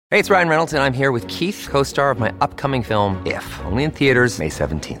Hey, it's Ryan Reynolds, and I'm here with Keith, co-star of my upcoming film, If, only in theaters May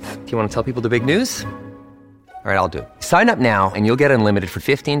 17th. Do you want to tell people the big news? All right, I'll do it. Sign up now and you'll get unlimited for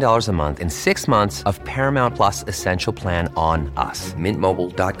 $15 a month and 6 months of Paramount Plus Essential Plan on us.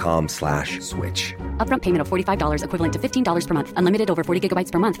 MintMobile.com/switch. Upfront payment of $45 equivalent to $15 per month. Unlimited over 40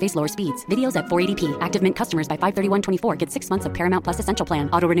 gigabytes per month. Face lower speeds. Videos at 480p. Active Mint customers by 531.24 get 6 months of Paramount Plus Essential Plan.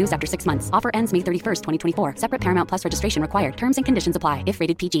 Auto renews after 6 months. Offer ends May 31st, 2024. Separate Paramount Plus registration required. Terms and conditions apply if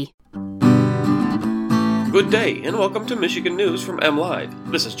rated PG. Good day, and welcome to Michigan News from MLive.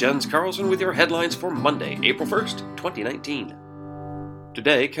 This is Jens Carlson with your headlines for Monday, April 1st, 2019.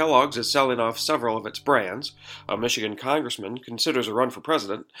 Today, Kellogg's is selling off several of its brands, a Michigan congressman considers a run for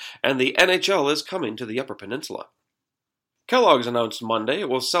president, and the NHL is coming to the Upper Peninsula. Kellogg's announced Monday it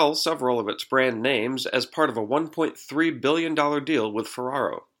will sell several of its brand names as part of a $1.3 billion deal with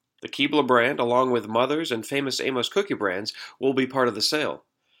Ferraro. The Keebler brand, along with Mother's and Famous Amos cookie brands, will be part of the sale.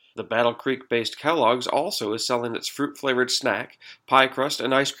 The Battle Creek-based Kellogg's also is selling its fruit-flavored snack, pie crust,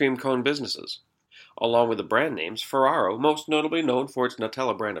 and ice cream cone businesses. Along with the brand names, Ferraro, most notably known for its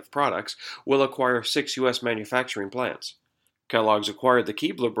Nutella brand of products, will acquire 6 U.S. manufacturing plants. Kellogg's acquired the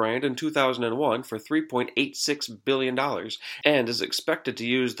Keebler brand in 2001 for $3.86 billion and is expected to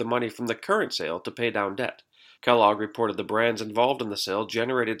use the money from the current sale to pay down debt. Kellogg reported the brands involved in the sale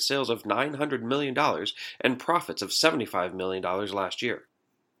generated sales of $900 million and profits of $75 million last year.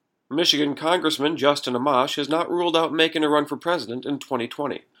 Michigan Congressman Justin Amash has not ruled out making a run for president in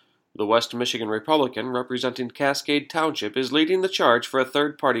 2020. The West Michigan Republican representing Cascade Township is leading the charge for a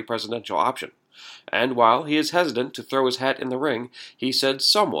third-party presidential option. And while he is hesitant to throw his hat in the ring, he said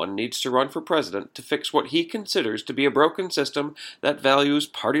someone needs to run for president to fix what he considers to be a broken system that values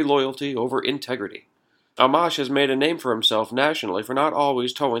party loyalty over integrity. Amash has made a name for himself nationally for not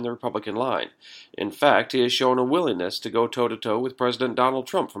always towing the Republican line. In fact, he has shown a willingness to go toe-to-toe with President Donald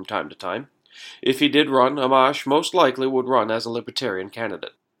Trump from time to time. If he did run, Amash most likely would run as a Libertarian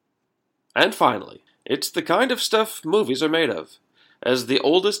candidate. And finally, it's the kind of stuff movies are made of. As the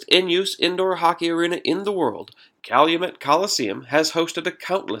oldest in-use indoor hockey arena in the world, Calumet Coliseum has hosted a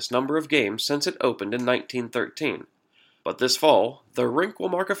countless number of games since it opened in 1913. But this fall, the rink will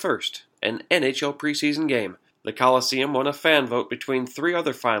mark a first, an NHL preseason game. The Coliseum won a fan vote between 3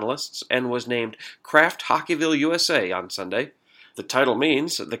 other finalists and was named Kraft Hockeyville USA on Sunday. The title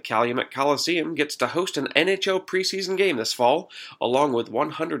means the Calumet Coliseum gets to host an NHL preseason game this fall, along with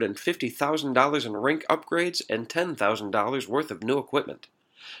 $150,000 in rink upgrades and $10,000 worth of new equipment.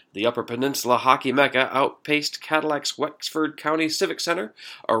 The Upper Peninsula Hockey Mecca outpaced Cadillac's Wexford County Civic Center,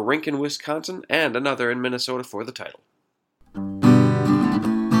 a rink in Wisconsin, and another in Minnesota for the title.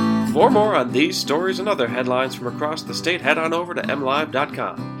 For more on these stories and other headlines from across the state, head on over to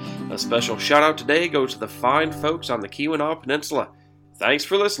MLive.com. A special shout out today goes to the fine folks on the Keweenaw Peninsula. Thanks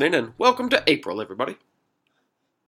for listening and welcome to April, everybody.